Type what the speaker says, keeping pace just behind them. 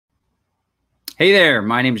Hey there,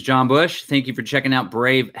 my name is John Bush. Thank you for checking out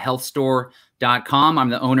BraveHealthStore.com. I'm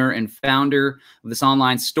the owner and founder of this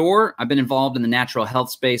online store. I've been involved in the natural health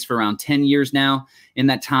space for around 10 years now. In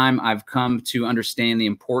that time, I've come to understand the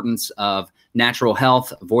importance of natural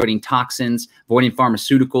health, avoiding toxins, avoiding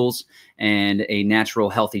pharmaceuticals, and a natural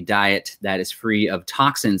healthy diet that is free of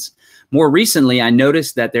toxins. More recently, I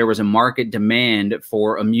noticed that there was a market demand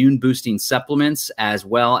for immune boosting supplements as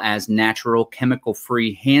well as natural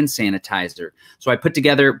chemical-free hand sanitizer. So I put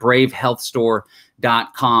together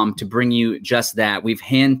BraveHealthStore.com to bring you just that. We've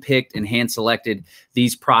handpicked and hand selected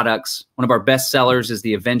these products. One of our best sellers is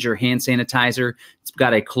the Avenger hand sanitizer. It's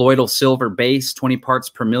got a colloidal silver base, 20 parts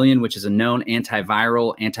per million, which is a known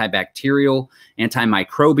antiviral, antibacterial,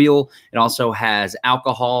 antimicrobial. It also has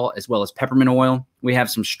alcohol as well as peppermint oil. We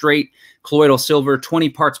have some straight colloidal silver, 20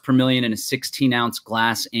 parts per million in a 16-ounce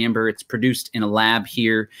glass amber. It's produced in a lab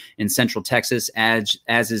here in Central Texas, as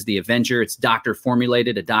is the Avenger. It's doctor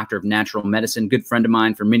formulated, a doctor of natural medicine, good friend of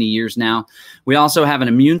mine for many years now. We also have an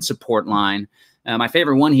immune support line. My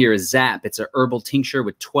favorite one here is Zap. It's a herbal tincture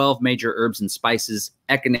with 12 major herbs and spices,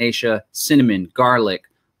 echinacea, cinnamon, garlic,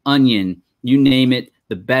 onion, you name it,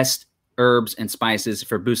 the best herbs and spices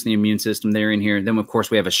for boosting the immune system. They're in here. Then, of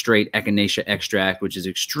course, we have a straight echinacea extract, which is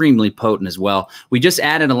extremely potent as well. We just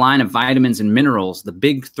added a line of vitamins and minerals, the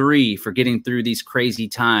big three for getting through these crazy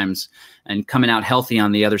times and coming out healthy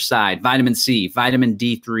on the other side. Vitamin C, vitamin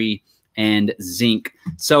D3, and zinc.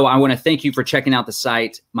 So I want to thank you for checking out the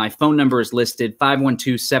site. My phone number is listed,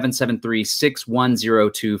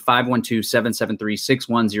 512-773-6102,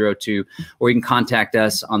 512-773-6102, or you can contact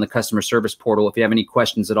us on the customer service portal. If you have any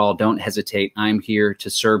questions at all, don't hesitate. I'm here to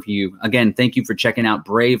serve you. Again, thank you for checking out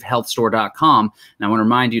BraveHealthStore.com. And I want to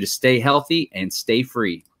remind you to stay healthy and stay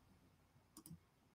free.